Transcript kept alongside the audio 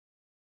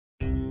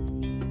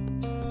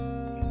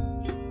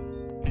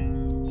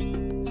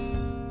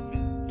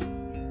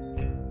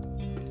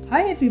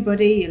Hi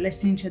everybody, you're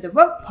listening to the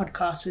Rope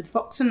Podcast with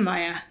Fox and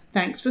Maya.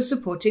 Thanks for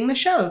supporting the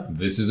show.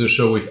 This is a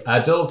show with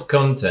adult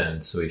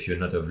content, so if you're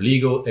not of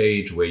legal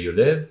age where you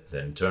live,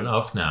 then turn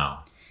off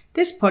now.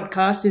 This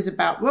podcast is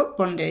about rope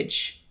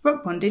bondage.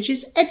 Rope bondage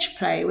is edge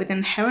play with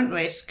inherent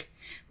risk.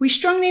 We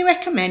strongly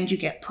recommend you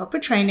get proper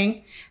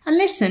training and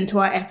listen to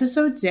our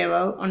episode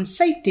 0 on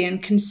safety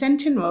and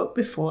consent in rope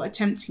before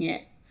attempting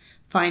it.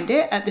 Find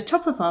it at the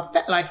top of our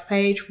FetLife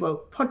page,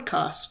 Rope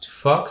Podcast.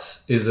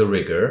 Fox is a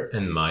rigger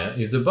and Maya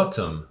is a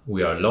bottom.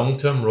 We are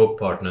long-term rope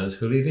partners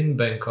who live in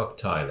Bangkok,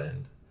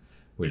 Thailand.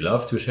 We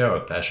love to share our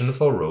passion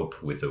for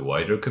rope with the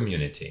wider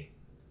community.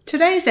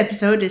 Today's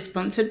episode is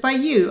sponsored by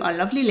you, our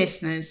lovely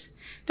listeners.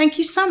 Thank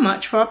you so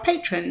much for our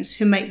patrons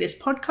who make this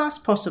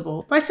podcast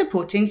possible by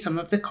supporting some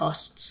of the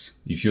costs.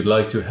 If you'd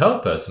like to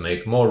help us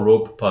make more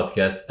Rope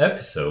Podcast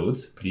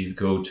episodes, please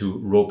go to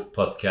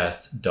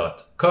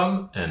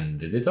ropepodcast.com and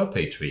visit our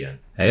Patreon.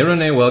 Hey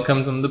Renee,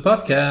 welcome to the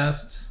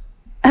podcast.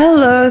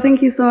 Hello,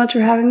 thank you so much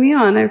for having me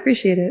on. I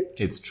appreciate it.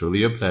 It's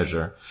truly a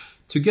pleasure.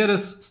 To get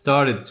us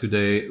started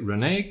today,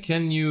 Renee,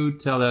 can you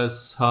tell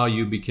us how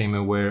you became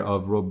aware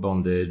of rope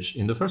bondage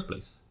in the first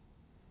place?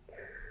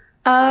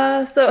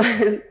 So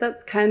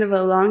that's kind of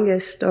a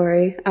longish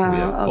story. We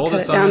have I'll all cut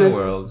the it time down in the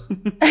world.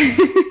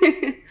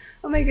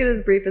 I'll make it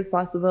as brief as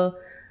possible.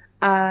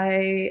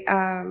 When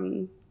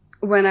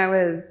I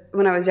was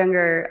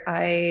younger,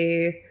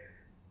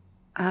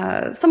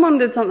 someone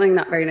did something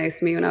not very nice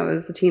to me when I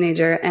was a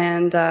teenager,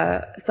 and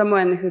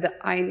someone a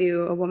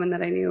woman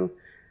that I knew,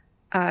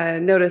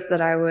 noticed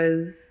that I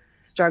was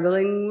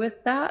struggling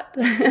with that.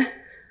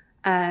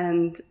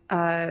 And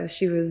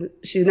she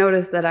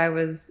noticed that I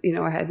was,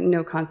 I had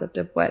no concept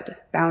of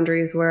what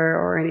boundaries were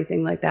or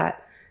anything like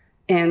that.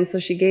 And so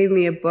she gave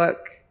me a book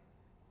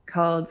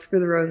called Screw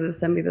the Roses,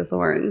 Send Me the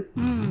Thorns.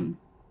 Mm-hmm.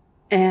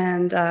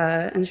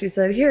 And she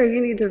said, here,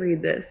 you need to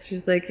read this.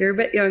 She's like, you're a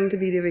bit young to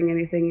be doing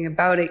anything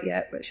about it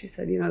yet. But she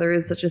said, there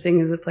is such a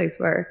thing as a place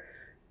where,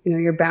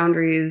 your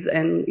boundaries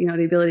and,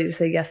 the ability to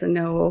say yes and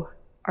no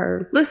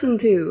are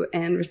listened to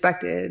and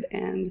respected.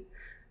 And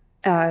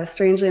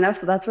strangely enough,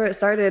 so that's where it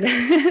started.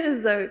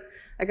 So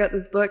I got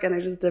this book and I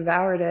just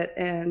devoured it.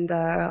 And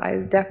I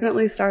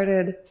definitely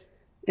started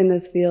in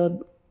this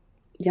field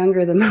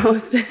younger than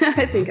most.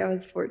 I think I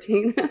was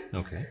 14.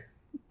 Okay.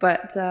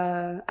 But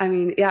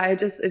it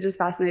just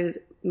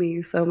fascinated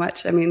me so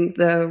much. I mean,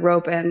 the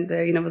rope and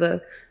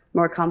the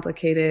more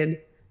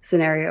complicated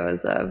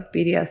scenarios of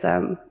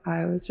BDSM,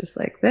 I was just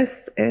like,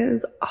 this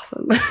is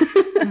awesome.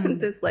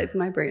 This lights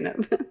my brain up.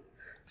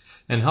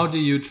 And how do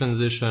you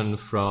transition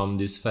from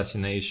this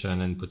fascination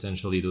and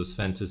potentially those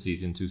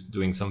fantasies into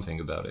doing something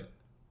about it?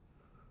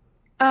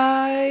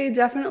 I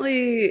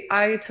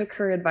took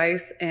her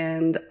advice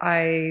and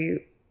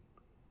I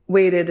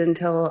waited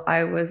until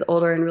I was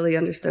older and really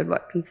understood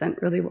what consent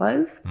really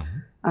was.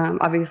 Mm-hmm.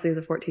 Obviously, as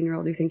a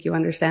 14-year-old, you think you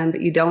understand, but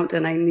you don't.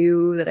 And I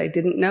knew that I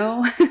didn't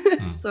know.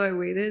 So I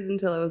waited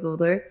until I was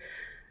older.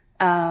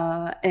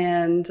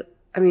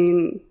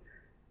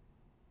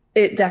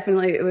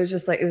 It was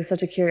just like, it was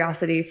such a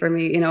curiosity for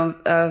me,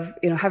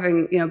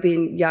 having,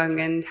 being young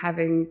and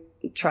having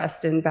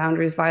trust and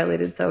boundaries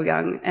violated so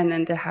young. And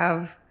then to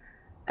have,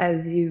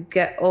 as you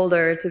get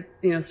older, to,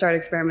 start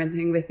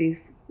experimenting with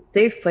these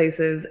safe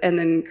places and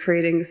then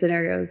creating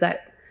scenarios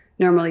that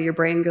normally your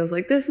brain goes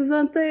like, this is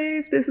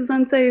unsafe,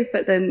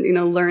 but then,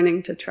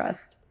 learning to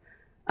trust.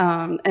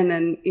 And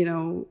then,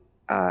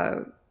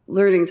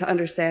 learning to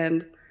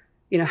understand,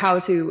 how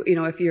to,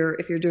 if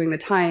you're doing the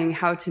tying,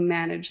 how to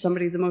manage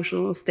somebody's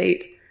emotional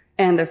state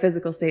and their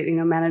physical state,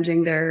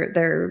 managing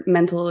their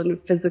mental and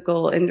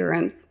physical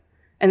endurance.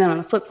 And then on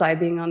the flip side,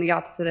 being on the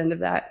opposite end of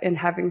that and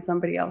having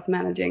somebody else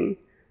managing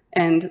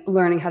and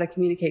learning how to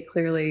communicate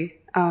clearly.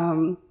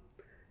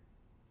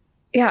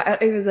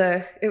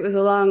 It was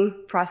a long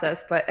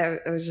process, but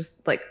I was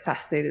just like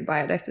fascinated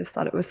by it. I just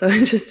thought it was so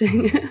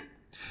interesting.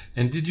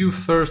 And did you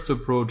first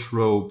approach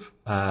rope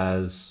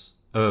as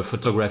a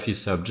photography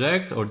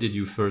subject, or did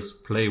you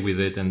first play with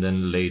it and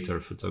then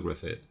later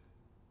photograph it?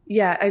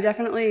 Yeah, I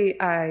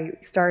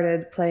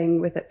started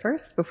playing with it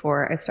first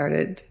before I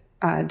started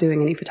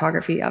doing any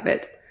photography of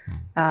it.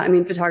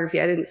 Photography,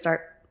 I didn't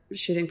start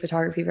shooting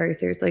photography very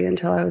seriously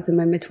until I was in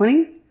my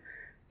mid-20s.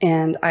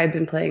 And I'd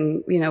been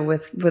playing,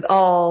 with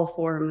all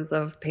forms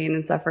of pain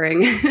and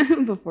suffering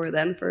before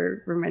then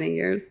for many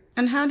years.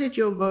 And how did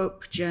your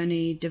rope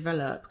journey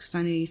develop? Because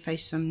I know you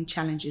faced some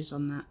challenges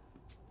on that.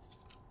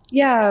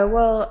 Yeah,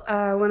 well,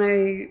 when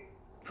I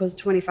was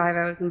 25,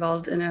 I was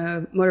involved in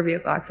a motor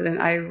vehicle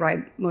accident. I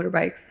ride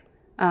motorbikes.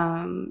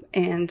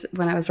 And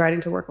when I was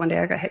riding to work one day,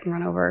 I got hit and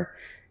run over.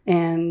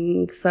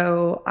 And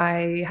so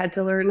I had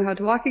to learn how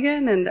to walk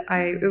again. And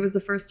it was the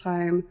first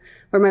time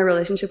where my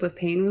relationship with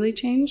pain really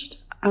changed,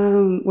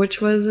 which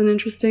was an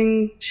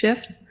interesting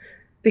shift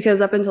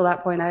because up until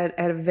that point, I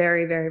had a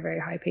very, very,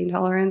 very high pain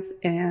tolerance.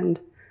 And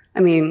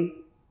I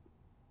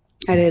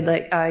did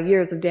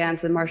years of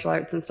dance and martial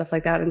arts and stuff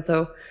like that. And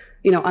so,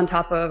 on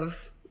top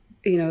of,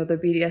 the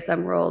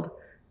BDSM world,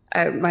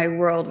 my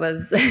world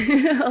was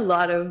a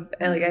lot of,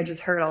 like, I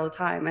just hurt all the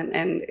time,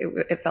 and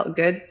it felt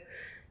good.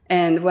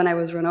 And when I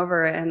was run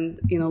over and,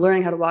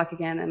 learning how to walk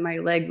again, and my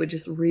leg would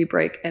just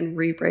re-break and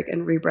re-break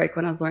and re-break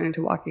when I was learning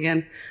to walk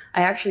again,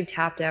 I actually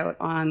tapped out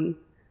on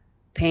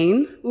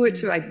pain,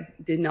 which I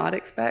did not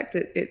expect.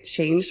 It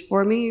changed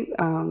for me.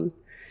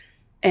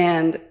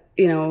 And,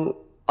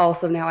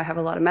 also now I have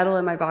a lot of metal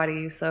in my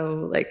body.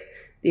 So like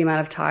the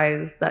amount of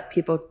ties that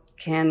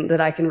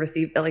that I can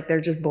receive, like, they're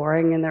just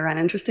boring and they're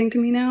uninteresting to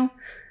me now.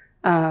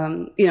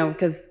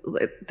 Because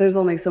there's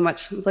only so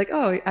much. It's like,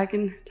 oh, I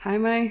can tie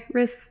my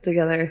wrists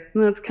together,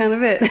 and that's kind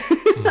of it.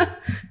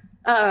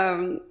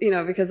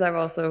 Because I've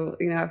also,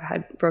 I've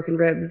had broken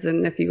ribs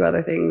and a few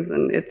other things,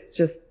 and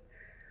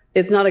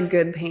it's not a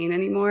good pain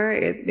anymore.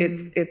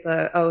 It's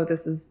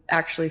this is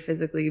actually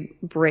physically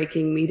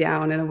breaking me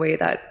down in a way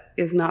that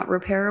is not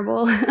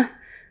repairable.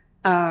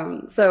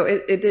 So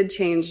it did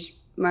change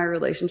my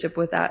relationship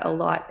with that a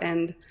lot,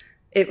 and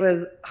it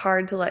was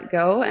hard to let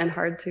go and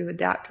hard to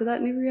adapt to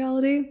that new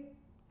reality.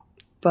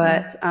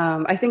 But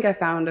I think I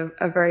found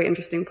a very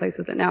interesting place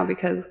with it now,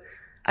 because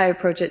I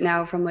approach it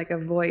now from like a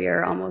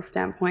voyeur almost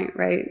standpoint,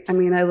 right? I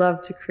mean, I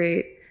love to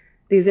create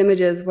these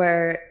images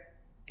where,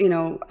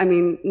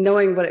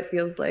 knowing what it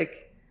feels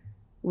like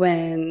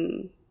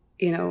when,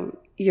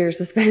 you're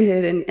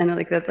suspended and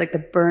like that, like the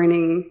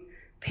burning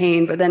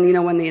pain, but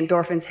then, when the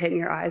endorphins hit and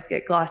your eyes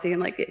get glossy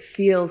and like it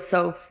feels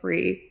so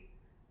free.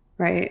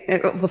 Right.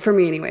 Well, for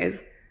me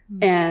anyways.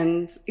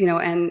 And,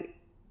 and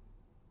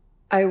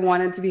I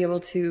wanted to be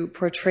able to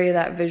portray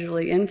that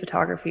visually in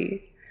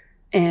photography.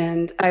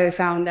 And I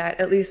found that,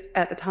 at least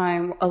at the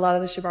time, a lot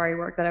of the shibari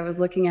work that I was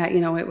looking at,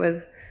 it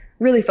was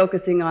really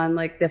focusing on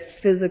like the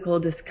physical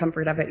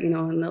discomfort of it, and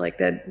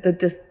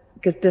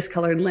the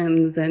discolored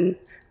limbs and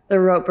the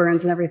rope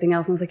burns and everything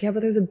else. And I was like, yeah,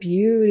 but there's a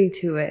beauty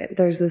to it.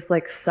 There's this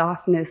like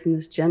softness and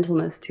this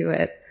gentleness to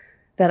it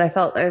that I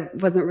felt I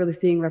wasn't really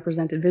seeing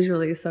represented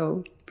visually.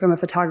 So from a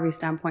photography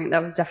standpoint,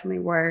 that was definitely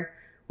where,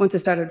 once I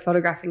started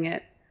photographing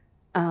it,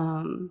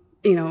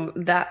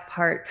 that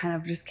part kind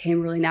of just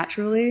came really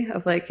naturally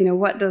of like,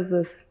 what does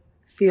this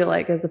feel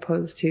like, as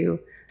opposed to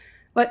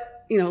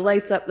what,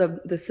 lights up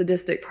the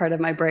sadistic part of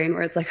my brain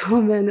where it's like,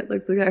 oh man, it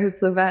looks like I hurt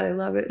so bad, I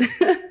love it.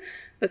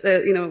 But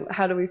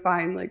how do we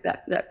find like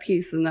that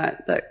peace and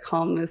that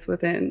calmness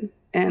within,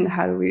 and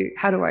how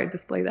do I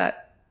display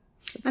that?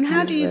 And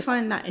how do you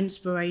find that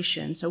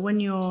inspiration? So when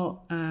you're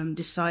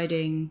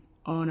deciding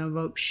on a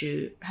rope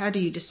shoot, how do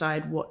you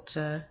decide what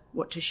to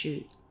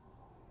shoot?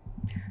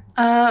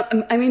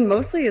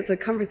 Mostly it's a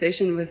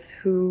conversation with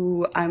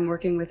who I'm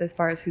working with as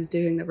far as who's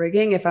doing the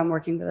rigging. If I'm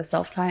working with a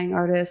self-tying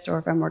artist, or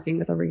if I'm working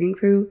with a rigging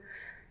crew,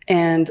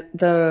 and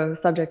the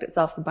subject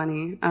itself, the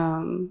bunny,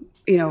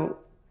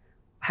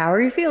 how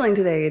are you feeling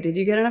today? Did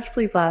you get enough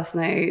sleep last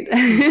night?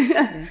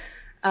 Yeah.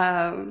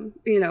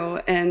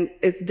 And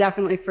it's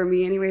definitely, for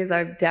me anyways,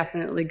 I'm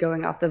definitely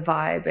going off the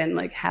vibe and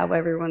like how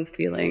everyone's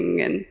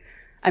feeling. And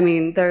I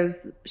mean,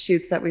 there's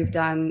shoots that we've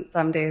done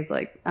some days,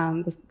 like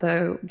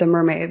the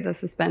mermaid,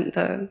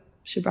 the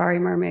shibari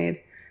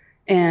mermaid.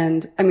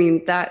 And I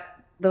mean,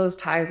 those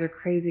ties are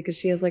crazy because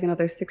she has like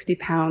another 60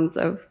 pounds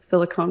of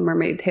silicone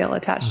mermaid tail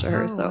attached to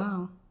her. So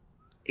wow.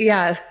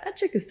 Yeah, that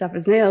chick is tough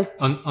as nails.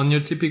 On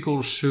your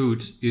typical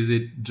shoot, is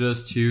it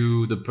just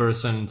you, the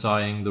person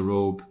tying the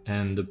rope,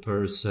 and the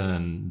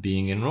person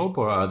being in rope,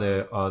 or are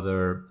there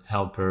other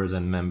helpers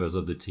and members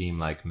of the team,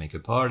 like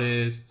makeup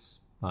artists?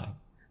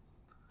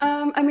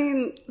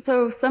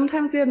 So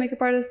sometimes we have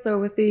makeup artists. So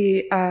with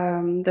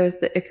there's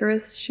the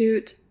Icarus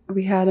shoot,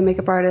 we had a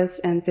makeup artist,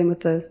 and same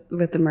with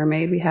the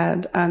mermaid, we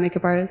had a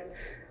makeup artist.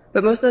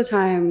 But most of the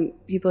time,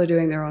 people are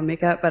doing their own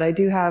makeup. But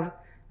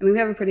we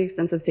have a pretty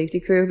extensive safety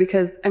crew,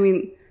 because,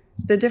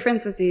 the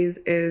difference with these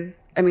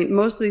is,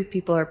 most of these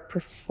people are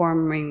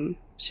performing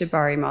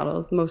shibari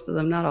models, most of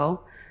them, not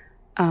all.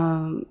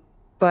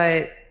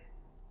 But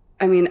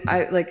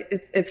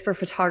it's for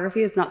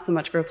photography. It's not so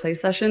much for a play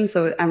session.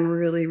 So I'm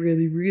really,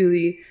 really,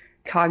 really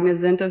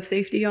cognizant of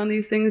safety on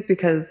these things,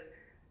 because,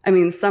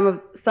 some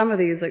of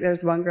these, like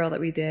there's one girl that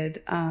we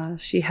did,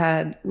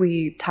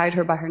 we tied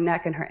her by her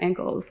neck and her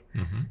ankles.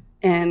 Mm-hmm.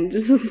 And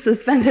just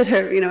suspended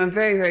her,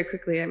 very, very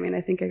quickly.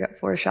 I think I got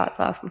 4 shots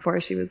off before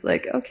she was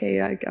like,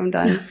 okay, I'm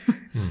done.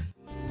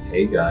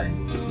 Hey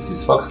guys, this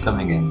is Fox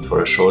coming in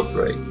for a short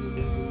break.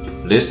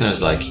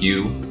 Listeners like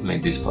you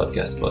make this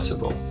podcast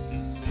possible.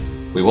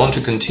 We want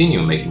to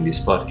continue making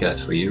this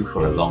podcast for you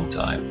for a long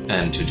time.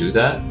 And to do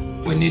that,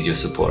 we need your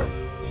support.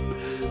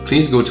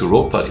 Please go to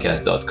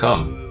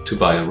ropepodcast.com to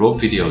buy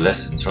rope video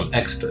lessons from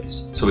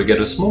experts, so we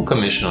get a small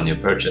commission on your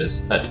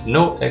purchase at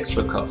no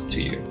extra cost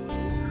to you.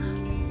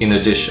 In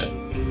addition,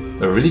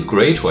 a really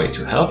great way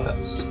to help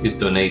us is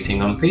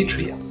donating on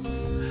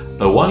Patreon.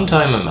 A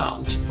one-time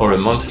amount or a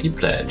monthly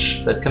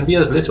pledge that can be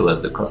as little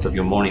as the cost of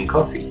your morning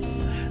coffee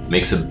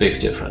makes a big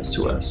difference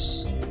to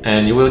us.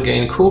 And you will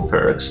gain cool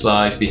perks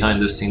like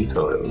behind-the-scenes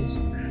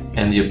photos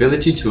and the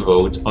ability to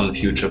vote on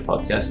future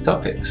podcast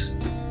topics.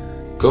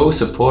 Go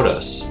support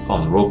us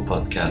on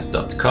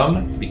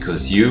ropepodcast.com,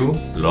 because you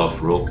love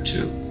rope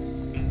too.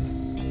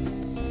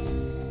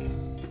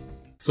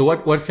 So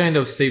what kind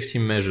of safety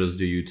measures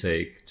do you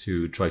take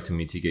to try to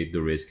mitigate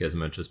the risk as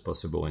much as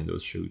possible in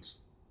those shoots?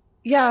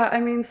 Yeah,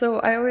 I mean, so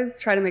I always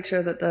try to make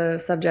sure that the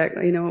subject,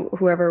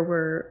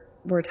 whoever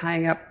we're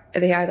tying up,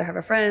 they either have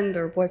a friend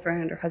or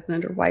boyfriend or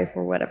husband or wife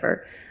or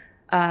whatever.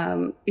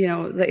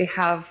 They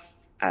have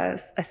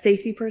a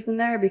safety person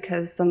there,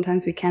 because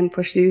sometimes we can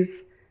push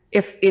these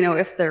if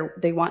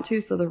they want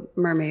to. So the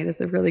mermaid is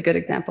a really good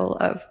example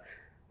of,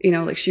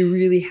 like she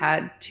really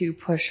had to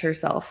push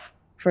herself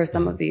for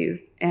some of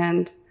these.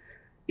 And,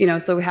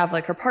 so we have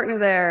like her partner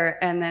there,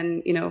 and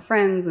then,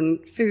 friends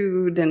and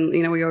food, and,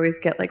 we always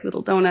get like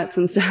little donuts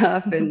and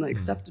stuff and like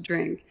stuff to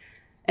drink.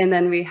 And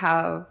then we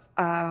have,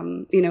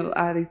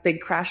 these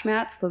big crash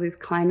mats. So these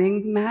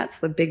climbing mats,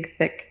 the big,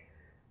 thick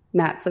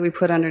mats that we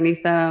put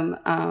underneath them.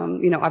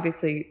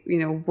 Obviously,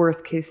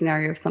 worst case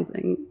scenario, if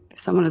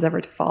someone is ever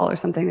to fall or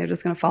something, they're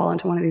just going to fall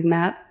onto one of these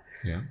mats.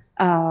 Yeah.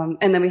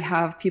 And then we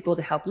have people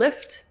to help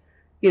lift,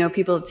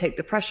 people to take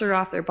the pressure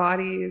off their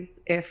bodies.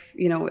 If,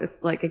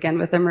 it's like, again,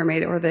 with the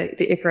mermaid or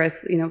the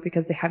Icarus,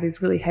 because they have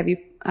these really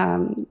heavy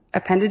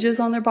appendages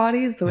on their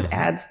bodies. So it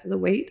adds to the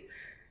weight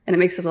and it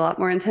makes it a lot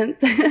more intense.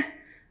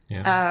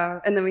 Yeah.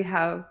 And then we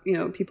have,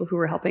 people who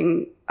are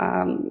helping,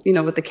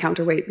 with the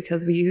counterweight,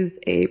 because we use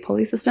a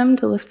pulley system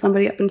to lift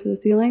somebody up into the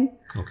ceiling.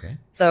 Okay.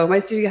 So my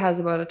studio has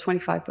about a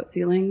 25-foot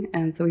ceiling,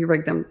 and so we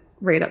rig them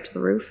right up to the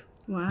roof.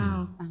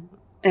 Wow.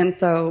 And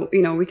so,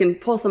 we can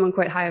pull someone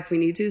quite high if we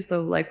need to.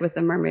 So like with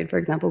the mermaid, for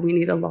example, we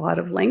need a lot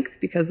of length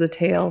because the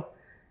tail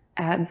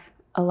adds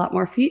a lot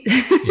more feet.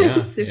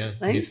 Yeah.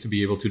 It needs to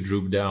be able to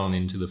droop down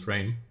into the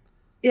frame.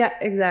 Yeah,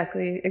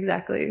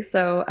 exactly.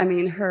 So, I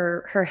mean,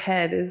 her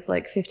head is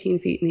like 15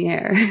 feet in the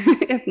air,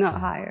 if not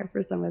higher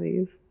for some of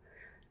these.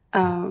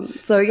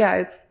 So yeah,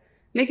 it's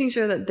making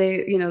sure that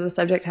they, the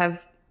subject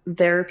have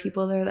their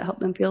people there that help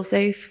them feel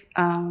safe.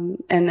 And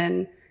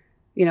then,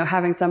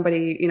 having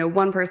somebody,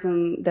 one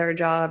person, their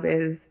job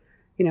is,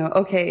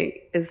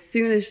 okay, as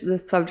soon as the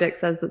subject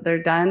says that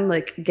they're done,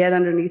 like get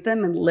underneath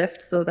them and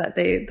lift so that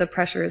the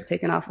pressure is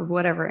taken off of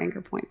whatever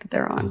anchor point that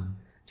they're on.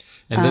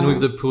 And then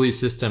with the pulley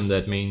system,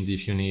 that means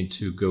if you need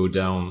to go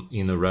down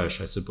in a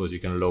rush, I suppose you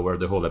can lower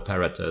the whole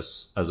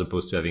apparatus as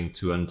opposed to having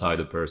to untie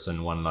the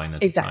person one line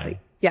at a time.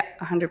 Yeah,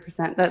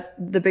 100%. That's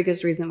the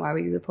biggest reason why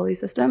we use a pulley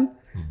system,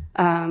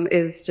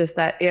 is just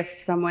that if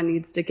someone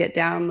needs to get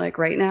down, like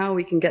right now,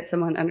 we can get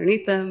someone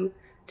underneath them,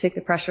 take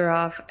the pressure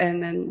off,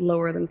 and then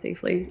lower them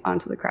safely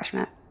onto the crash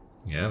mat.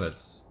 Yeah,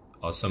 that's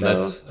awesome.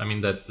 So,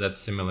 that's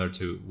similar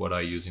to what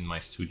I use in my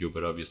studio,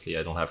 but obviously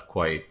I don't have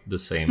quite the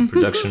same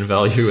production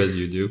value as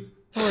you do.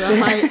 Oh, that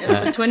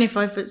height,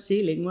 25-foot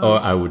ceiling. Wow. Oh,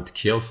 I would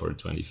kill for a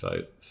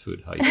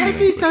 25-foot height ceiling. I'd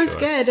be so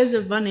scared as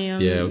a bunny.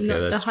 That's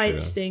the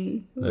heights true.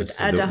 thing would that's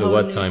add a the whole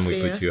what new time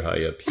fear. we put you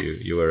high up,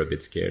 you were a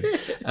bit scared.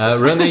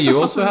 Renee,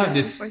 you also have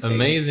this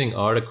amazing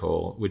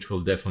article, which we'll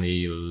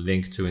definitely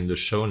link to in the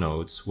show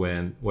notes,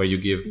 where you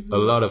give a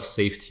lot of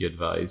safety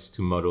advice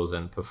to models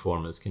and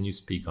performers. Can you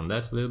speak on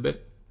that a little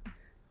bit?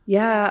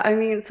 Yeah, I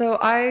mean, so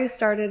I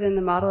started in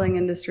the modeling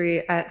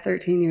industry at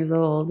 13 years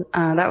old.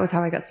 That was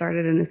how I got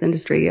started in this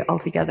industry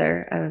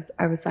altogether, as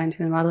I was signed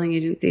to a modeling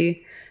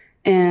agency.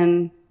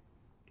 And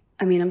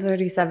I mean, I'm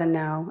 37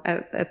 now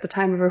at the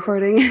time of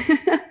recording.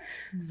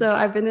 So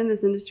I've been in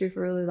this industry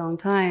for a really long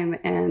time.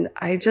 And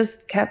I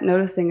just kept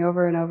noticing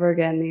over and over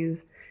again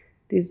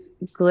these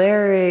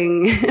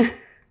glaring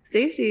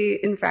safety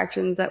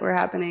infractions that were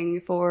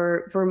happening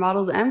for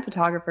models and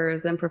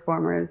photographers and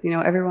performers,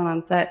 everyone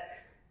on set.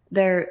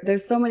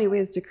 There's so many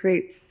ways to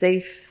create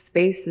safe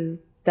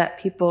spaces that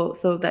people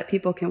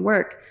can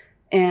work,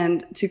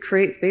 and to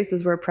create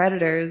spaces where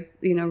predators,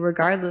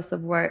 regardless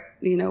of what,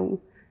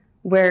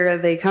 where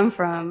they come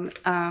from,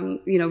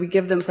 we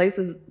give them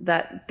places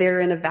that they're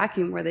in a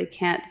vacuum where they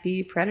can't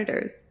be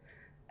predators.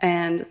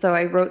 And so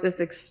I wrote this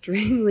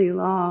extremely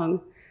long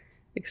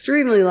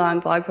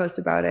blog post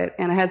about it.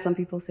 And I had some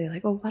people say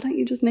like, well, why don't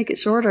you just make it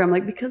shorter? I'm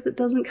like, because it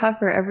doesn't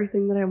cover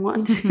everything that I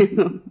want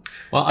to.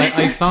 Well,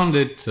 I found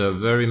it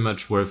very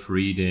much worth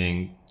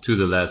reading to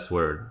the last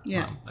word.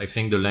 Yeah. I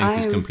think the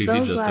length is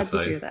completely justified. I'm so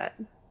glad to hear that.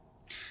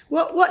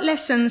 What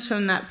lessons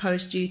from that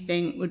post do you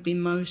think would be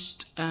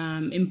most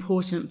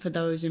important for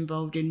those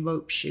involved in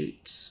rope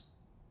shoots?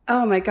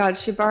 Oh my God,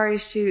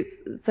 shibari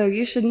shoots. So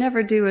you should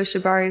never do a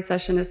shibari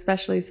session,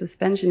 especially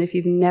suspension, if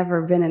you've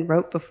never been in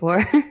rope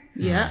before.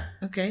 Yeah,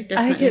 okay,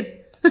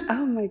 definitely.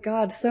 Oh my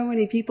God, so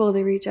many people,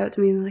 they reach out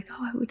to me and they're like,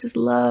 oh, I would just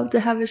love to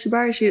have a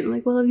shibari shoot. I'm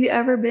like, well, have you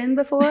ever been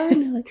before?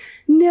 And they're like,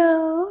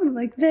 no. And I'm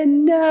like,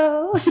 then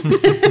no.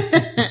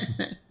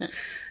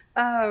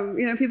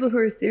 People who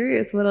are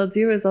serious, what I'll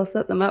do is I'll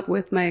set them up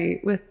with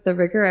the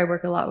rigger. I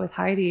work a lot with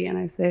Heidi, and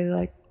I say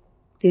like,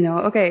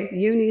 okay,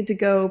 you need to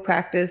go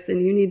practice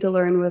and you need to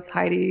learn with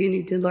Heidi. You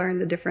need to learn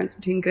the difference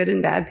between good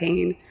and bad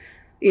pain.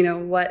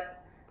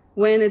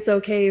 When it's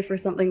okay for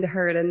something to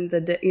hurt, and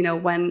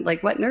when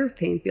like what nerve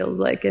pain feels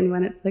like, and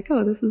when it's like,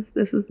 oh, this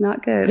is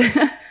not good.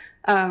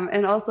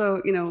 And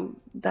also,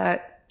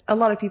 that a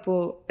lot of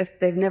people, if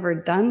they've never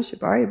done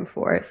shibari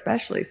before,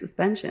 especially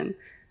suspension,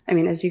 I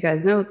mean, as you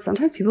guys know,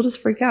 sometimes people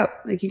just freak out.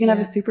 Like you can have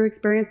a super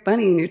experienced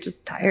bunny and you're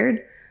just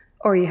tired,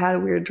 or you had a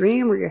weird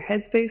dream, or your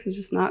headspace is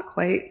just not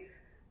quite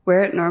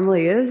where it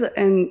normally is.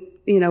 And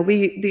you know,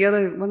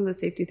 one of the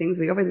safety things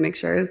we always make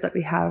sure is that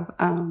we have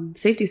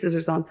safety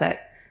scissors on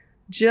set,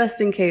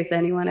 just in case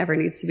anyone ever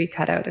needs to be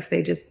cut out if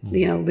they just,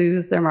 you know,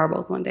 lose their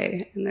marbles one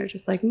day and they're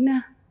just like,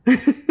 nah,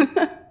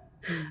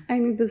 I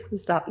need this to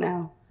stop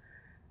now.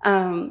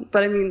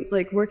 But I mean,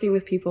 like working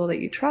with people that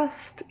you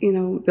trust, you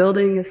know,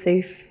 building a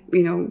safe,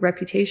 you know,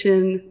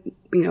 reputation,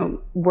 you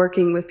know,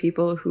 working with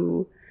people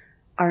who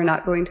are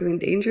not going to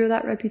endanger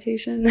that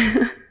reputation.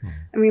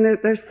 I mean,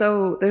 there's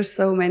so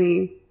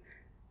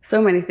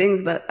many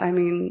things, but I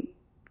mean,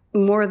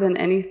 more than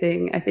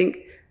anything, I think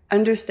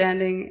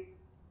understanding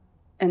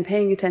and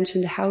paying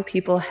attention to how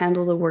people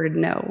handle the word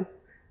no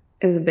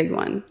is a big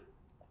one.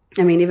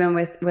 I mean, even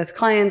with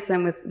clients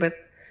and with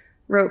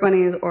rope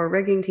bunnies or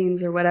rigging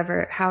teams or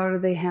whatever, how do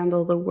they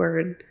handle the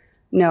word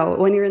no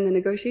when you're in the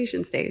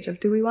negotiation stage of,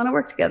 do we want to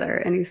work together?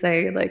 And you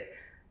say, like,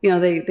 you know,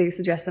 they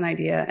suggest an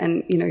idea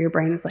and, you know, your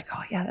brain is like,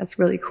 oh yeah, that's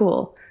really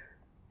cool.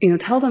 You know,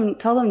 tell them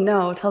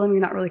no, tell them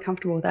you're not really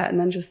comfortable with that, and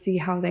then just see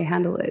how they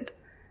handle it.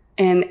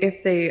 And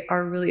if they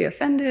are really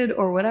offended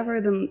or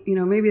whatever, then, you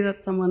know, maybe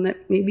that's someone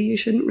that maybe you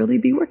shouldn't really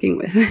be working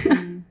with.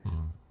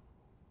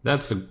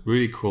 That's a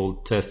really cool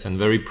test and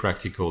very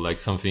practical,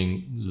 like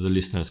something the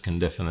listeners can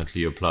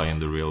definitely apply in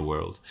the real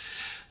world.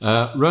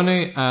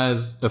 René,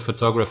 as a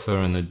photographer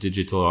and a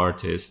digital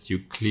artist, you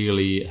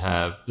clearly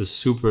have a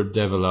super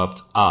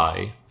developed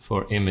eye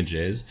for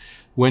images.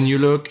 When you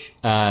look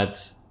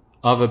at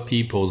other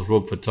people's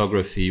rope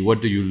photography,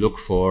 what do you look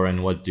for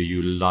and what do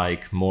you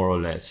like more or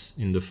less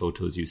in the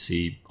photos you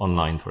see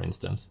online, for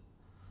instance?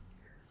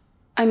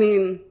 I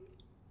mean,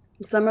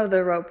 some of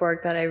the rope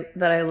work that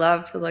I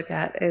love to look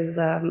at is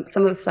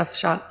some of the stuff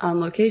shot on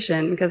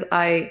location, because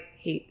I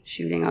hate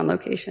shooting on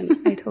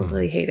location. I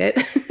totally hate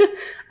it.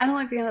 I don't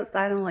like being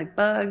outside. I don't like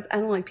bugs. I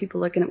don't like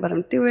people looking at what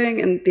I'm doing.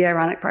 And the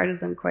ironic part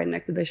is I'm quite an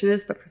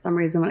exhibitionist, but for some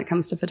reason when it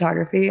comes to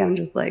photography, I'm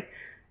just like,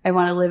 I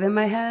want to live in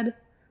my head.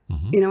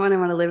 You know, and I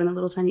want to live in a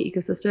little tiny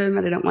ecosystem,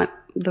 and I don't want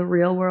the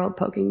real world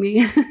poking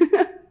me.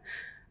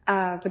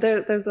 But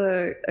there's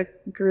a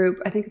group,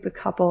 I think it's a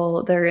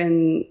couple, they're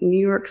in New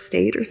York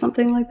State or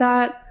something like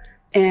that,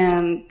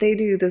 and they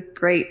do this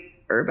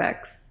great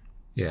urbex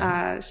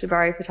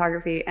shibari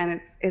photography, and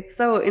it's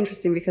so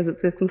interesting because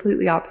it's the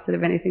completely opposite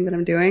of anything that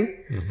I'm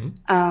doing.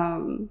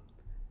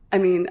 I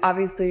mean,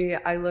 obviously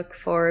I look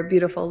for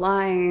beautiful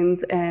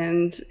lines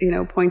and, you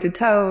know, pointed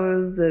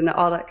toes and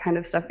all that kind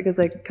of stuff because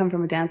I come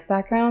from a dance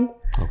background.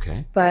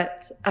 Okay.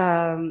 But,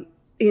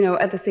 you know,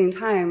 at the same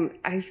time,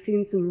 I've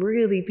seen some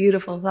really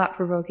beautiful,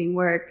 thought-provoking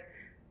work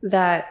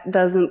that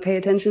doesn't pay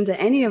attention to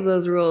any of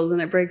those rules,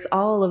 and it breaks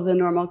all of the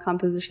normal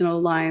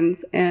compositional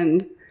lines.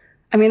 And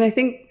I mean, I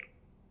think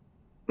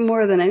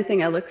more than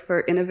anything, I look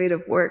for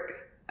innovative work.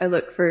 I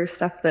look for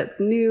stuff that's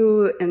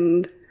new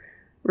and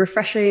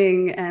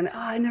refreshing, and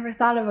I never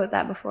thought about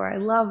that before. I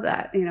love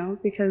that, you know,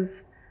 because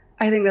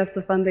I think that's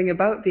the fun thing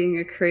about being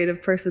a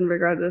creative person,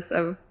 regardless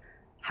of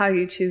how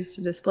you choose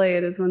to display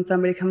it, is when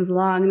somebody comes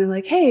along and they're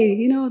like, hey,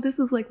 you know, this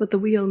is like what the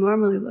wheel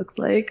normally looks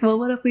like. Well,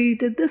 what if we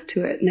did this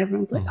to it? And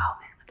everyone's like, oh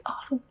man, that's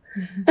awesome.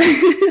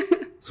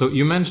 So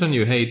you mentioned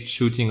you hate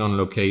shooting on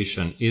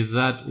location. Is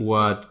that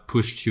what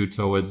pushed you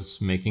towards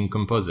making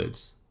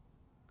composites?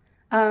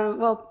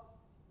 Well,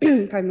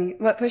 pardon me.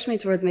 What pushed me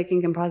towards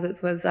making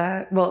composites was,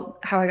 how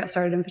I got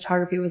started in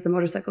photography was a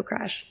motorcycle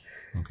crash.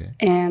 Okay.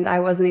 And I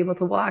wasn't able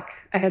to walk.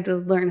 I had to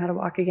learn how to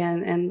walk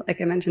again. And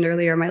like I mentioned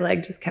earlier, my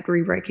leg just kept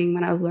re-breaking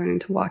when I was learning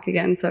to walk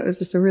again. So it was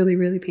just a really,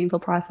 really painful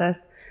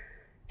process.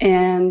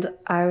 And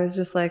I was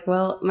just like,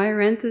 well, my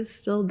rent is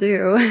still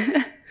due.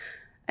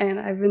 And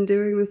I've been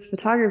doing this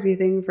photography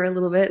thing for a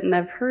little bit, and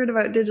I've heard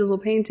about digital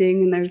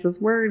painting, and there's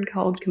this word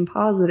called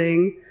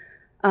compositing.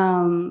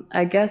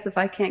 I guess if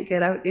I can't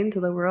get out into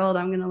the world,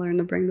 I'm going to learn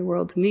to bring the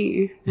world to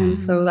me. And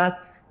so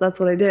that's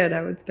what I did.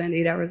 I would spend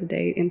 8 hours a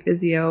day in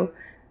physio,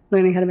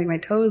 learning how to make my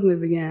toes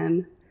move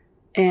again.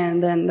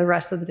 And then the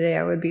rest of the day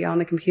I would be on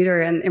the computer.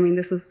 And I mean,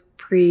 this was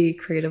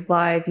pre-Creative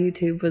Live.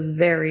 YouTube was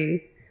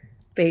very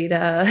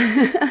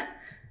beta.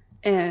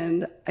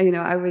 And, you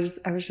know, I was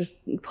just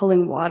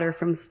pulling water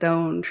from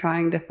stone,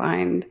 trying to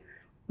find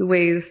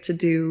ways to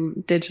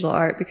do digital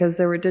art, because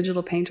there were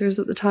digital painters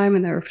at the time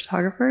and there were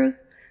photographers.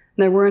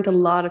 And there weren't a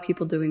lot of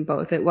people doing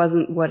both. It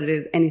wasn't what it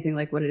is, anything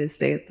like what it is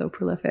today. It's so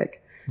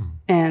prolific.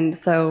 And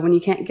so when you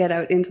can't get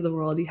out into the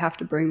world, you have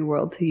to bring the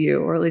world to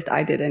you, or at least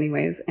I did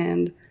anyways.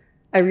 And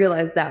I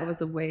realized that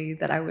was a way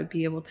that I would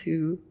be able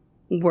to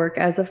work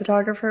as a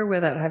photographer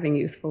without having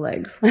useful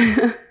legs.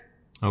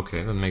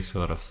 Okay, that makes a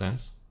lot of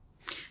sense.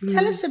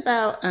 Tell us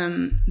about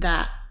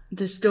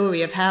the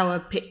story of how a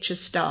picture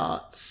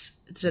starts,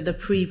 so the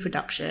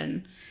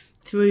pre-production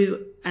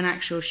through an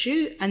actual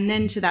shoot and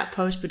then to that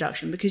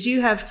post-production, because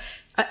you have,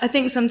 I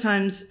think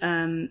sometimes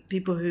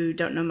people who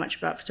don't know much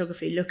about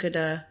photography look at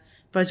a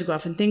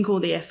photograph and think all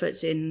the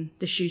effort's in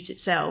the shoot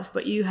itself,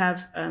 but you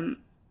have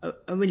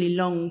a really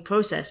long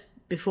process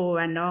before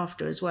and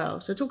after as well.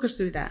 So talk us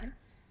through that.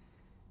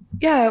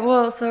 Yeah,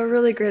 well, so a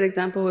really great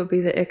example would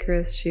be the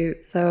Icarus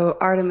shoot. So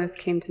Artemis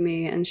came to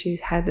me and she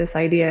had this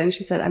idea and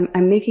she said,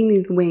 I'm making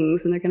these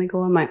wings and they're going to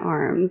go on my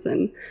arms.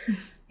 And,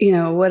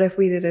 what if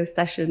we did a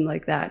session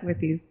like that with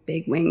these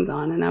big wings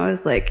on? And I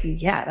was like,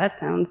 yeah, that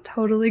sounds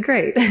totally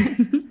great.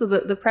 So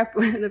the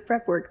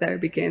prep work there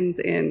begins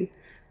in,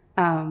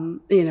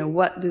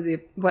 what does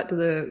it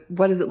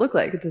look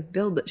like, this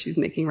build that she's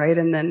making, right?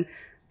 And then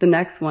the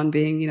next one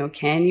being,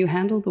 can you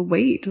handle the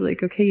weight?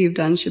 Like, okay, you've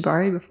done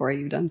shibari before,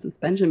 you've done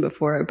suspension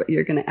before, but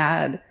you're going to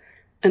add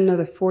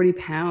another 40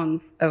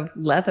 pounds of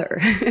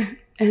leather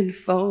and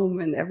foam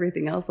and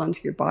everything else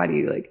onto your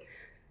body. Like,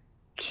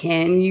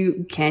 can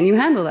you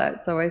handle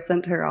that? So I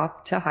sent her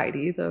off to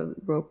Heidi, the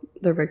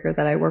rigger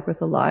that I work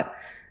with a lot.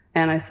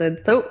 And I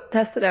said, so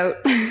test it out.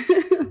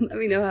 Let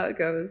me know how it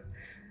goes.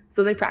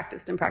 So they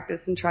practiced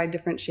and tried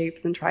different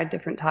shapes and tried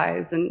different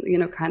ties and,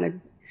 kind of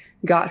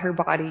got her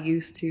body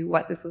used to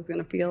what this was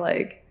going to feel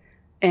like.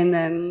 And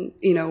then,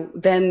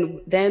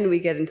 then we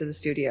get into the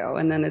studio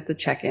and then it's a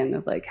check-in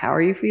of like, how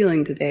are you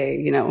feeling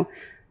today?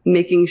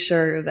 Making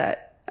sure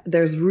that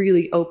there's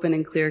really open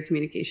and clear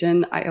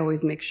communication. I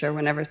always make sure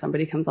whenever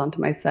somebody comes onto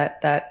my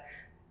set that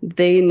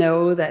they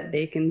know that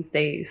they can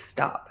say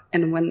stop.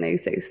 And when they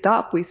say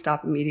stop, we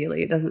stop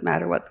immediately. It doesn't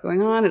matter what's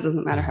going on. It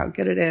doesn't matter how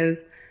good it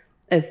is.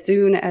 As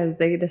soon as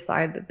they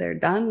decide that they're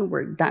done,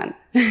 we're done.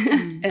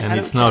 And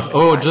it's not,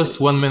 just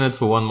 1 minute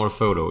for one more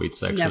photo.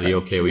 It's actually,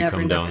 okay, we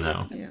come down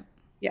now.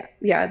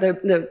 Yeah.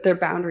 Their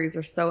boundaries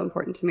are so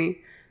important to me.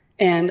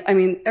 And I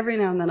mean, every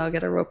now and then I'll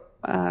get a rope,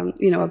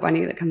 a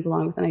bunny that comes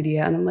along with an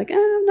idea and I'm like,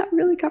 I'm not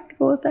really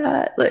comfortable with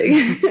that. Like,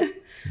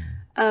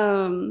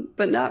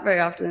 but not very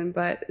often,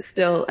 but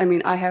still, I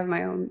mean, I have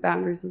my own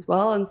boundaries as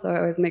well. And so I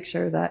always make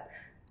sure that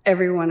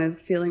everyone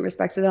is feeling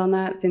respected on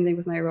that. Same thing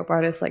with my rope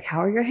artist. Like,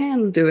 how are your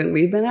hands doing?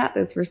 We've been at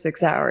this for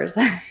 6 hours.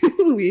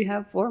 We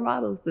have 4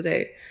 models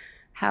today.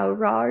 How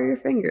raw are your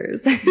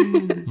fingers?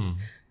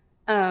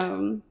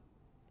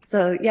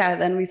 So yeah,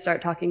 then we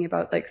start talking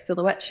about like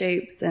silhouette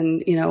shapes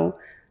and,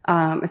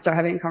 I start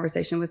having a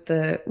conversation with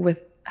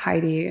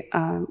Heidi.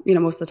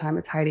 Most of the time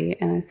it's Heidi.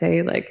 And I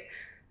say like,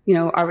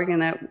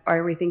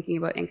 are we thinking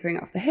about anchoring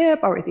off the hip?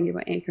 Are we thinking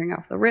about anchoring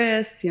off the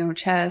wrist,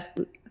 chest,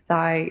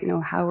 thigh?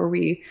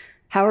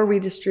 How are we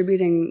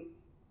distributing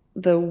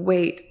the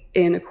weight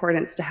in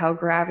accordance to how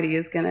gravity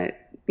is going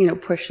to,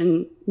 push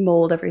and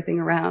mold everything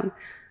around?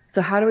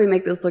 So how do we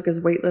make this look as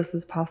weightless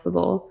as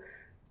possible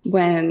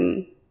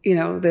when,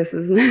 this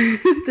is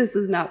this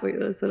is not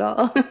weightless at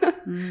all?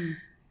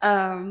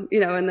 And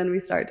then we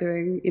start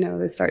doing,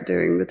 they start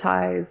doing the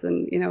ties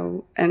and,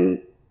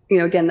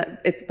 again,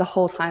 that it's the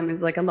whole time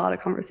is like a lot of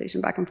conversation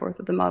back and forth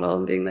with the model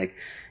and being like,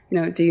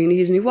 do you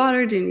need any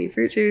water? Do you need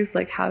fruit juice?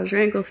 Like, how's your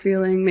ankles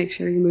feeling? Make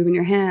sure you're moving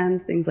your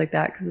hands, things like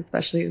that. Because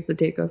especially as the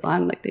day goes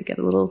on, like they get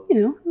a little, a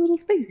little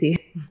spacey.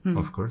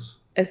 Of course.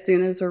 As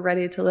soon as we're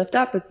ready to lift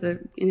up, it's a,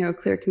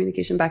 clear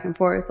communication back and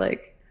forth.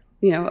 Like,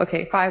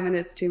 okay, 5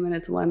 minutes, 2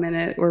 minutes, 1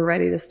 minute, we're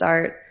ready to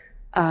start.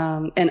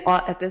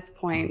 At this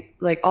point,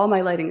 like all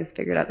my lighting is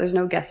figured out. There's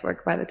no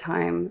guesswork by the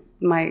time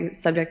my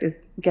subject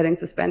is getting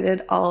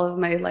suspended. All of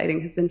my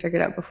lighting has been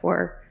figured out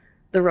before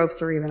the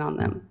ropes are even on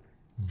them.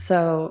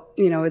 So,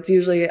 it's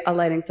usually a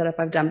lighting setup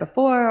I've done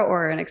before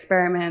or an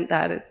experiment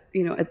that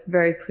it's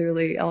very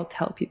clearly, I'll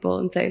tell people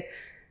and say,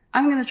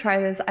 I'm going to try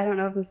this. I don't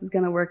know if this is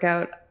going to work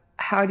out.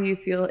 How do you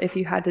feel if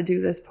you had to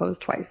do this pose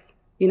twice?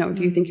 Do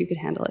you think you could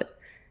handle it?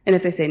 And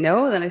if they say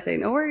no, then I say,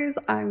 no worries.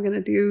 I'm going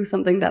to do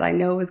something that I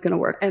know is going to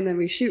work. And then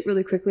we shoot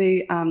really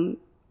quickly.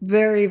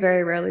 Very,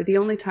 very rarely. The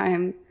only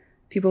time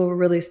people will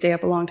really stay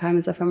up a long time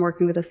is if I'm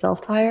working with a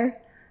self-tire.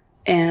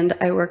 And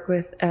I work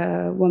with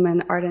a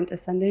woman, Ardent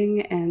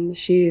Ascending, and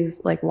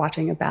she's like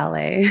watching a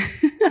ballet.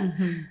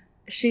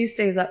 She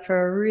stays up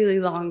for a really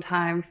long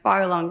time,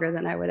 far longer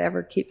than I would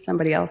ever keep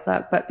somebody else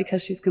up, but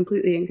because she's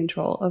completely in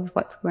control of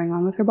what's going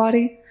on with her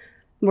body.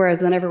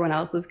 Whereas when everyone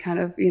else is kind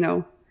of,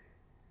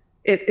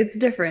 it's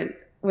different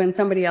when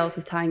somebody else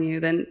is tying you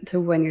than to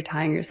when you're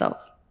tying yourself.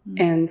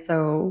 And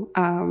so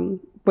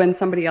when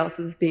somebody else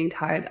is being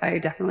tied,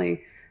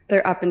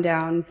 they're up and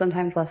down,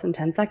 sometimes less than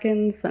 10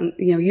 seconds, and,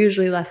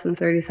 usually less than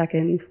 30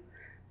 seconds.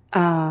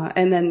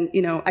 And then,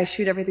 I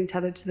shoot everything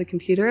tethered to the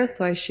computer.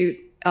 So I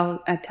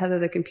tether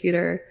the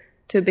computer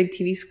to a big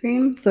TV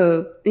screen.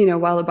 So,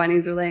 while the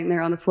bunnies are laying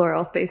there on the floor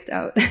all spaced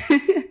out,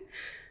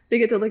 they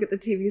get to look at the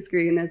TV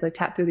screen as I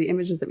tap through the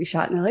images that we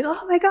shot. And they're like,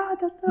 oh my God,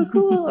 that's so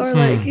cool. Or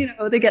like,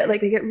 they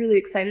get really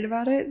excited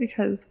about it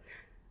because,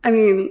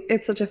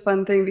 it's such a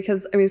fun thing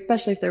because,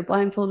 especially if they're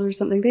blindfolded or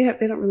something, they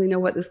don't really know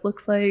what this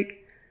looks like.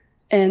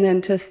 And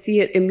then to see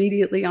it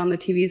immediately on the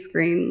TV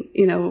screen,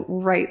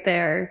 right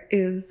there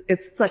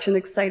it's such an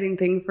exciting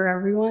thing for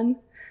everyone.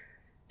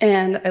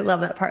 And I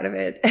love that part of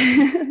it.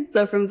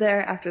 So from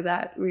there, after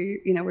that,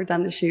 we're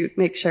done the shoot,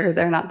 make sure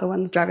they're not the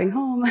ones driving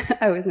home.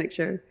 I always make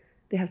sure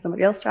they have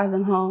somebody else drive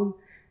them home.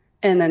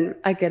 And then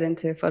I get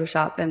into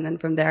Photoshop. And then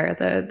from there,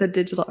 the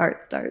digital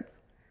art starts.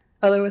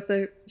 Although with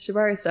the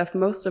shibari stuff,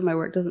 most of my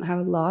work doesn't have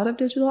a lot of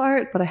digital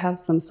art, but I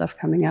have some stuff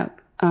coming up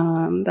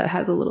that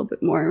has a little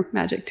bit more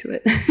magic to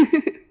it.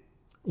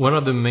 What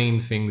are the main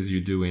things you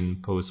do in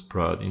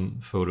post-prod in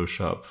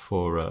Photoshop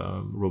for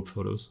rope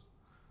photos?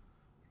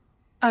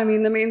 I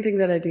mean, the main thing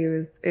that I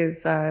do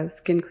is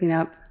skin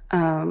cleanup.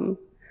 And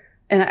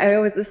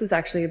this is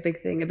actually a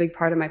big thing, a big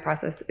part of my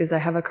process is I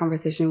have a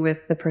conversation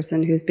with the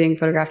person who's being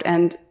photographed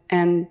and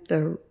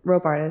the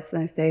rope artist.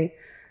 And I say,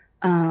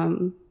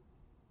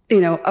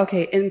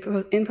 okay,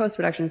 in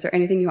post-production, is there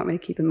anything you want me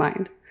to keep in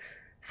mind?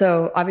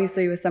 So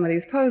obviously with some of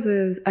these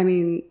poses, I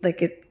mean,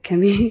 like it can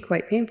be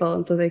quite painful.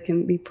 And so they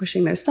can be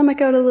pushing their stomach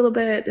out a little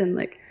bit and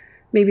like,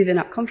 maybe they're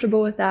not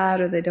comfortable with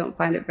that or they don't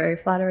find it very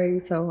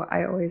flattering. So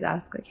I always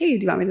ask like, hey,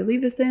 do you want me to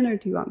leave this in or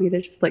do you want me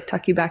to just like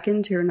tuck you back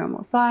into your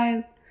normal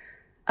size?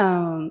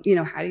 How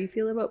do you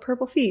feel about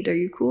purple feet? Are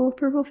you cool with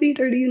purple feet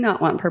or do you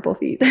not want purple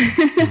feet?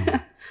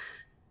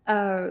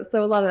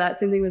 So a lot of that,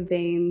 same thing with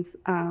veins,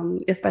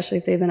 especially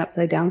if they've been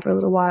upside down for a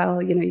little while,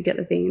 you get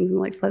the veins and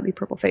like slightly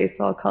purple face.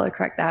 So I'll color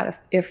correct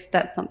that if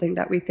that's something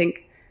that we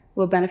think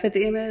will benefit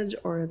the image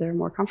or they're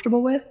more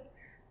comfortable with.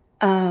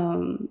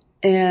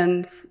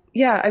 And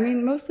yeah, I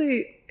mean,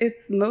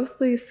 it's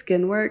mostly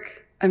skin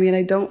work. I mean,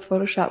 I don't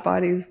Photoshop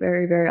bodies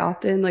very, very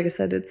often. Like I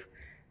said, it's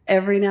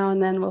every now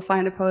and then we'll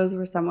find a pose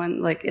where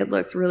someone like it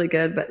looks really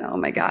good, but oh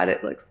my God,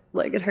 it looks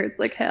like it hurts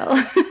like hell.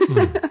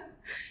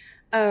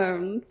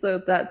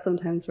 So that's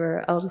sometimes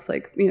where I'll just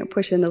like,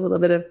 push in a little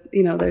bit of,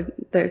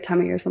 their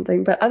tummy or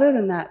something. But other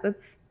than that,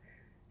 that's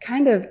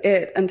kind of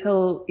it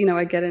until,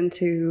 I get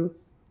into,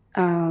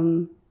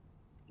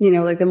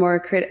 like the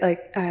more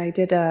like I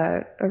did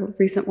a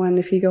recent one.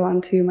 If you go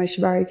onto my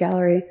Shibari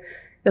gallery,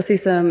 you'll see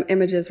some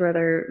images where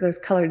there's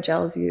colored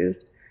gels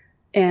used.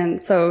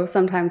 And so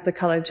sometimes the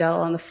colored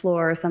gel on the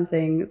floor or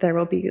something, there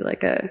will be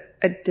like a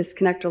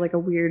disconnect or like a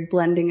weird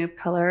blending of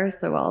color.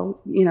 So I'll,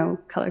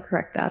 color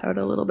correct that out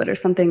a little bit or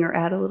something, or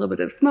add a little bit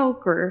of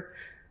smoke or,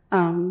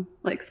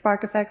 like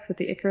spark effects with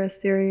the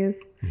Icarus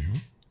series.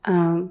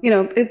 Mm-hmm.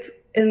 It's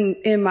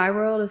in my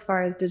world, as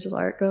far as digital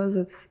art goes,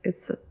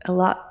 it's a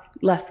lot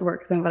less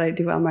work than what I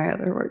do on my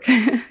other work.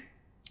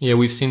 Yeah,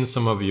 we've seen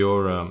some of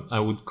your, I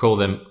would call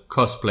them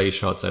cosplay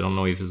shots. I don't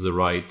know if it's the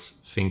right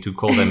thing to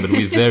call them, but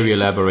with very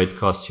elaborate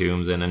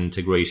costumes and an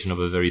integration of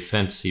a very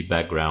fantasy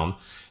background.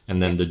 And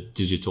then the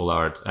digital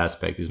art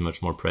aspect is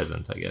much more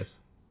present, I guess.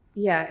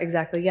 Yeah,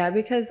 exactly. Yeah,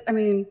 because, I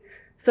mean,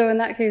 so in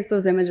that case,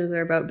 those images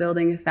are about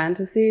building a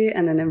fantasy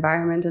and an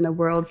environment and a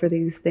world for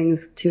these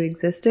things to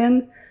exist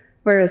in.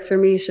 Whereas for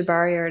me,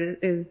 Shibari art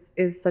is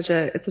such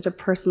a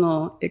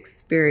personal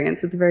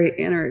experience. It's a very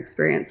inner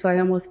experience. So I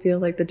almost feel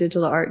like the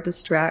digital art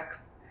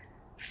distracts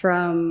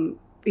from,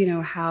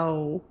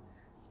 how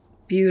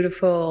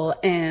beautiful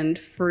and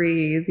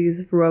free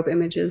these rope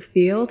images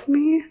feel to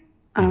me.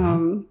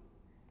 Mm-hmm.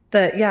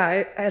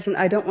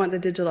 I don't want the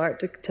digital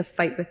art to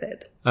fight with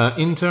it.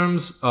 In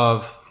terms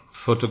of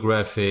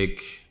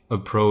photographic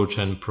approach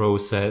and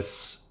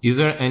process, is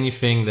there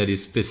anything that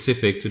is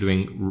specific to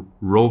doing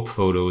rope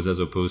photos as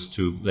opposed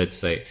to, let's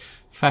say,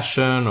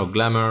 fashion or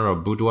glamour or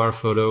boudoir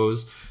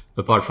photos,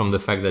 apart from the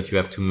fact that you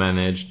have to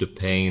manage the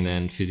pain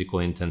and physical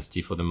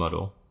intensity for the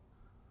model?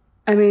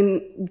 I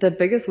mean, the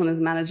biggest one is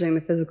managing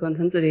the physical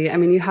intensity. I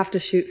mean, you have to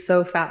shoot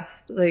so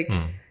fast, like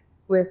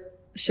with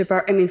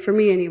Shibari. I mean, for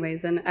me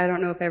anyways, and I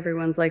don't know if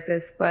everyone's like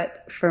this,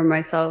 but for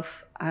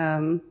myself,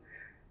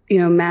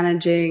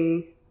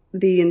 managing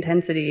the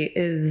intensity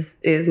is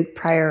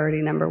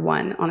priority number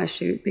one on a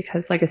shoot,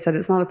 because like I said,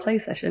 it's not a play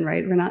session,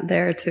 right? We're not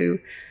there to,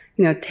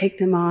 take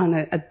them on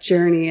a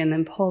journey and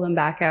then pull them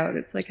back out.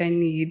 It's like I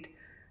need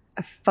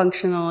a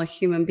functional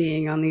human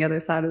being on the other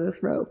side of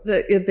this rope.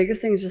 The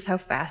biggest thing is just how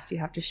fast you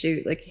have to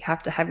shoot. Like you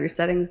have to have your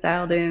settings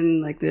dialed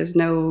in, like there's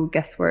no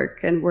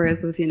guesswork. And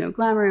whereas with,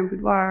 glamour and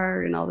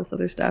boudoir and all this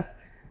other stuff,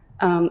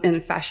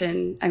 and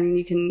fashion, I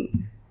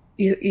mean,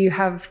 you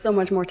have so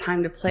much more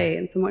time to play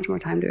and so much more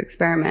time to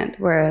experiment.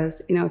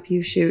 Whereas, if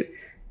you shoot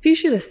a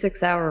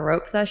 6-hour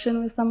rope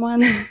session with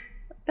someone,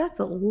 that's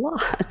a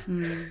lot.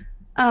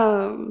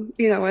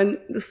 And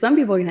some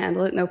people can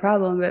handle it, no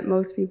problem, but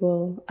most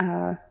people,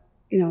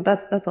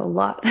 that's a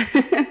lot.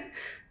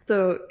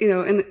 So,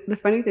 and the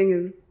funny thing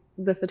is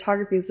the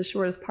photography is the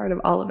shortest part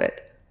of all of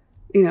it.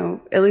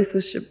 At least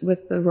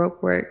with the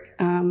rope work,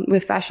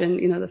 with fashion,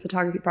 the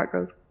photography part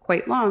goes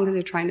quite long because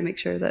you're trying to make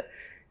sure that,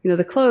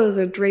 the clothes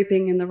are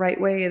draping in the right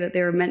way that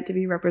they were meant to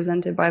be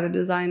represented by the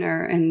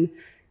designer, and,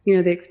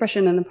 the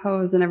expression and the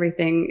pose and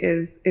everything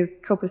is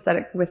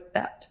copacetic with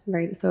that,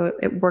 right? So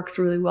it works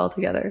really well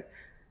together.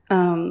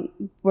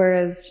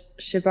 Whereas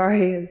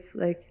Shibari is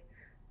like,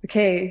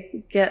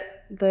 okay,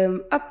 get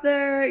them up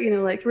there,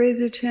 like raise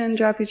your chin,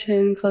 drop your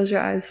chin, close your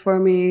eyes for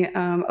me.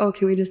 Oh,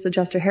 can we just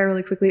adjust her hair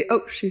really quickly?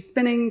 Oh, she's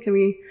spinning. Can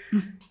we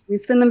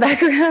spin them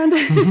back around?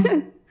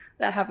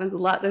 That happens a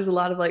lot. There's a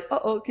lot of like,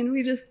 can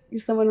we just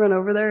someone run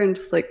over there and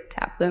just like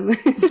tap them?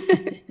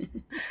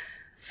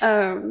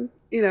 So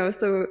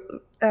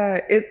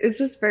it's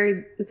just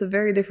it's a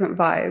very different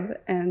vibe.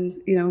 And,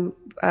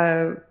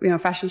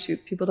 fashion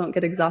shoots, people don't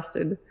get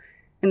exhausted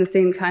in the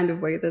same kind of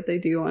way that they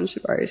do on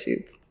Shibari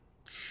shoots.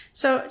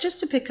 So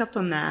just to pick up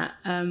on that,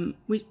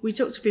 we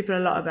talk to people a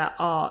lot about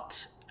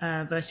art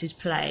versus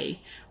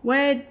play.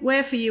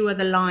 Where for you are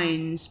the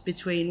lines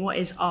between what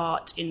is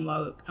art in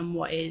rope and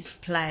what is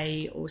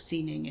play or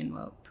scening in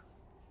rope?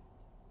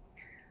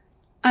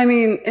 I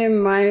mean,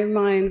 in my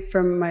mind,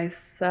 for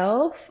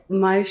myself,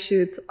 my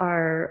shoots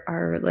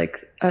are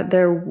like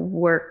they're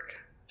work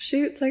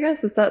shoots, I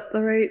guess. Is that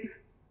the right?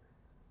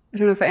 I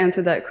don't know if I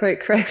answered that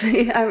quite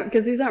correctly,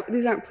 because these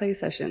aren't play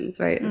sessions,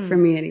 right? For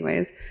me,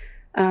 anyways.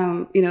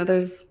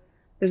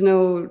 There's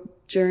no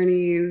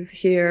journeys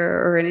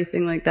here or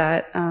anything like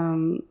that.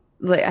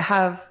 Like I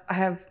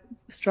have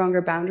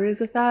stronger boundaries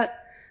with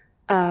that.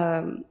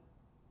 And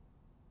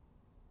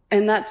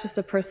that's just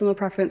a personal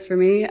preference for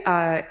me.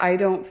 I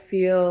don't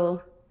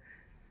feel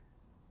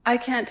I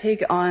can't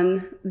take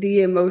on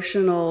the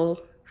emotional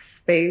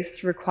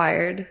space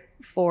required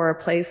for a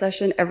play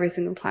session every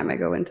single time I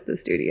go into the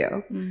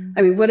studio.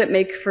 I mean, would it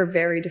make for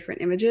very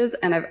different images?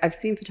 And I've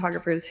seen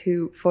photographers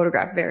who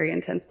photograph very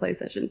intense play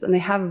sessions, and they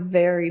have a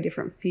very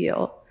different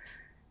feel.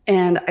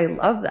 And I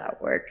love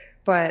that work,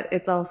 but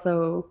it's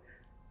also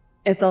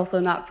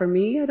not for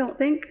me, I don't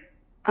think.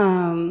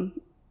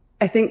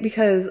 I think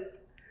because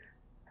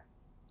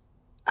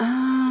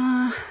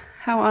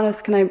how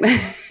honest can I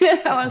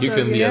you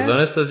can be as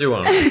honest as you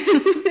want.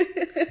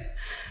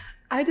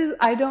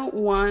 I don't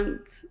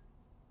want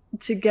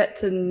to get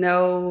to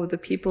know the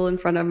people in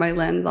front of my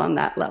lens on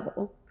that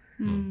level.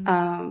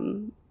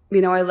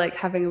 I like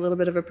having a little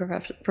bit of a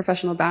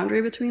professional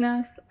boundary between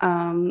us.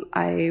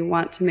 I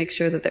want to make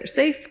sure that they're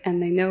safe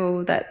and they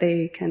know that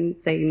they can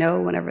say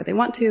no whenever they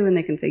want to and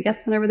they can say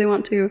yes whenever they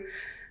want to.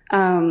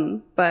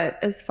 But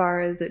as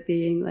far as it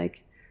being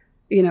like,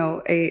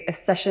 a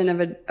session of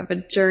a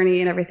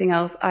journey and everything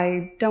else,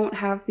 I don't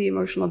have the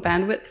emotional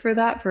bandwidth for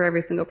that for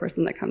every single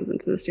person that comes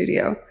into the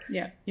studio.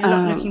 Yeah. You're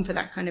not looking for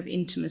that kind of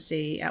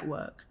intimacy at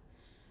work.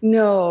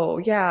 No,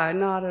 yeah,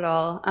 not at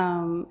all.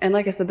 And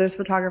like I said, there's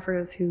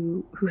photographers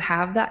who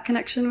have that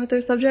connection with their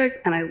subjects,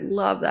 and I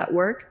love that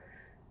work,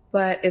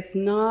 but it's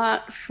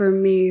not for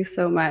me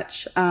so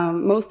much,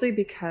 mostly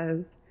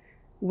because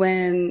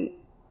when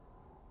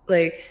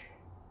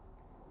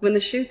the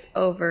shoot's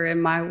over,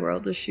 in my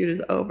world, the shoot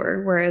is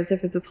over. Whereas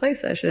if it's a play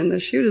session, the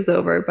shoot is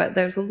over, but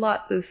there's a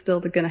lot that's still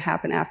going to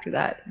happen after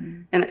that.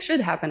 And it should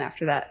happen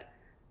after that.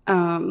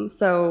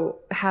 So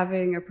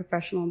having a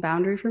professional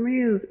boundary for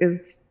me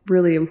is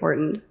really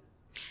important.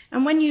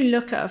 And when you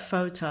look at a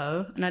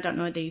photo, and I don't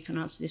know whether you can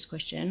answer this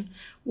question,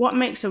 what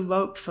makes a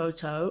rope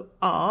photo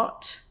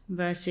art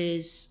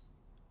versus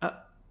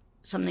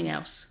something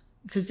else?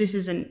 Because this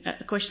is a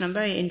question I'm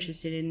very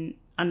interested in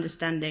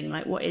understanding,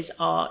 like what is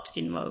art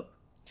in rope?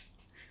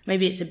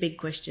 Maybe it's a big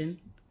question.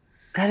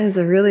 That is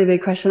a really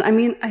big question. I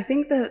mean, I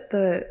think that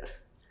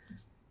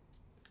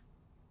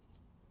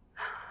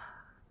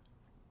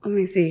let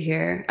me see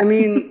here. I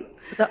mean,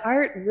 the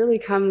art really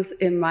comes,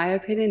 in my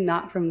opinion,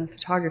 not from the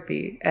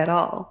photography at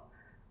all.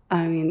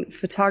 I mean,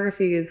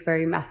 photography is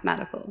very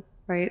mathematical,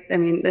 right? I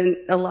mean,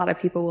 then a lot of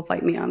people will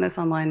fight me on this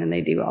online, and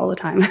they do all the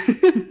time.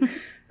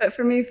 But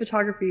for me,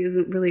 photography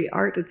isn't really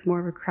art. It's more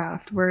of a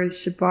craft. Whereas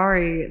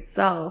shibari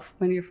itself,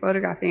 when you're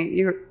photographing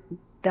it,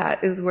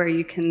 that is where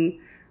you can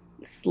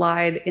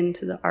slide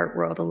into the art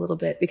world a little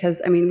bit.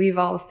 Because, I mean, we've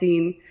all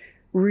seen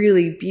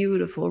really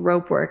beautiful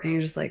rope work, and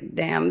you're just like,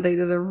 damn, they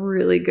did a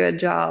really good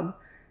job.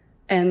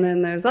 And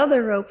then there's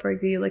other rope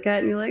work that you look at,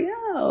 and you're like,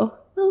 oh,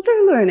 well,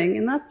 they're learning,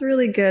 and that's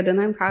really good, and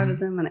I'm proud of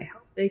them, and I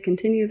hope they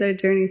continue their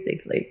journey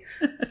safely.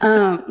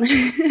 I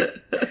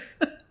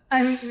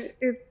mean,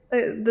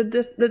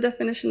 the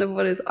definition of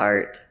what is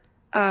art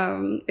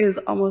is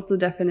almost the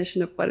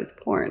definition of what is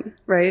porn,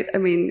 right? I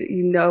mean,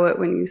 you know it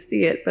when you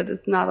see it, but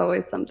it's not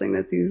always something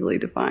that's easily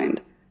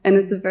defined. And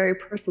it's a very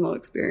personal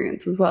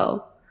experience as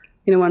well.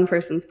 One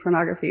person's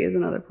pornography is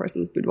another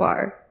person's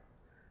boudoir.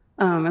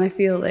 And I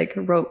feel like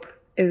rope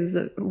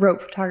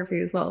photography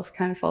as well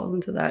kind of falls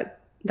into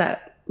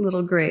that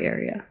little gray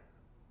area.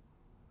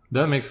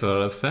 That makes a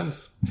lot of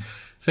sense.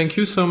 Thank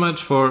you so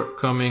much for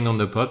coming on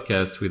the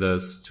podcast with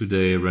us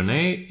today,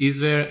 Renee. Is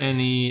there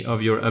any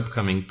of your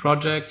upcoming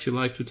projects you'd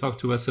like to talk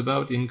to us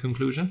about in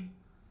conclusion?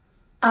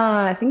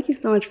 Thank you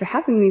so much for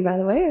having me, by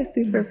the way. I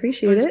super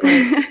appreciate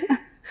it.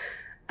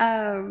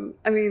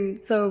 I mean,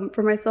 so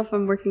for myself,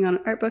 I'm working on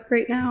an art book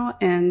right now,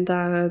 and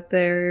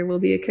there will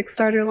be a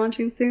Kickstarter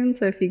launching soon.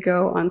 So if you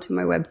go onto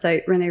my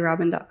website,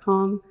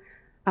 reneerobin.com,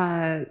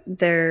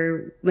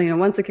 there,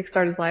 once the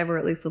Kickstarter is live, or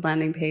at least the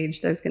landing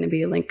page, there's going to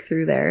be a link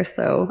through there.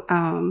 So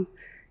if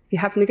you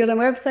happen to go to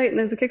my website and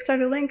there's a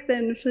Kickstarter link,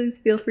 then please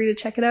feel free to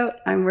check it out.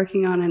 I'm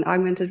working on an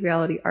augmented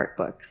reality art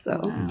book.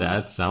 So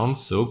that sounds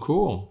so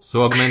cool.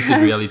 So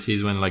augmented reality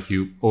is when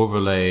you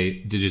overlay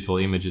digital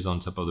images on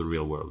top of the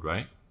real world,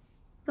 right?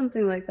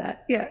 Something like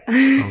that. Yeah.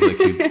 Sounds like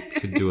you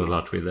could do a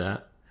lot with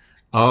that.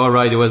 All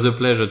right. It was a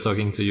pleasure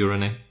talking to you,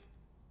 Renee.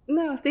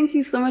 No, thank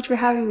you so much for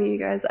having me, you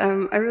guys. I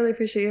really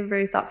appreciate your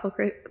very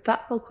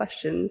thoughtful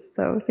questions.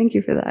 So thank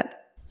you for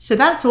that. So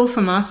that's all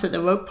from us at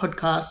the Rope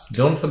Podcast.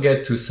 Don't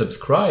forget to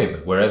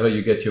subscribe wherever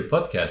you get your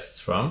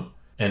podcasts from.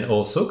 And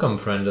also come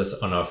friend us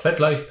on our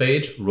FetLife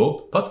page,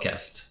 Rope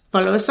Podcast.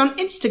 Follow us on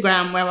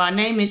Instagram, where our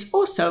name is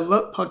also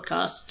Rope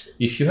Podcast.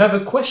 If you have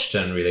a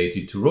question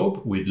related to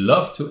rope, we'd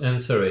love to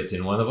answer it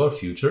in one of our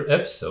future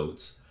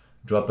episodes.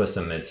 Drop us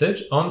a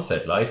message on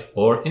FetLife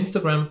or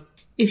Instagram.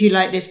 If you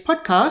like this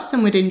podcast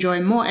and would enjoy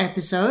more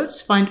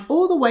episodes, find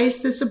all the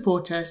ways to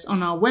support us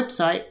on our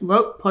website,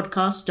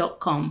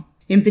 ropepodcast.com.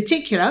 In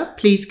particular,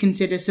 please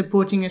consider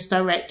supporting us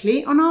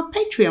directly on our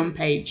Patreon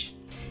page.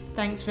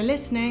 Thanks for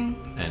listening.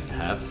 And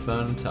have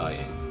fun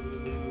tying.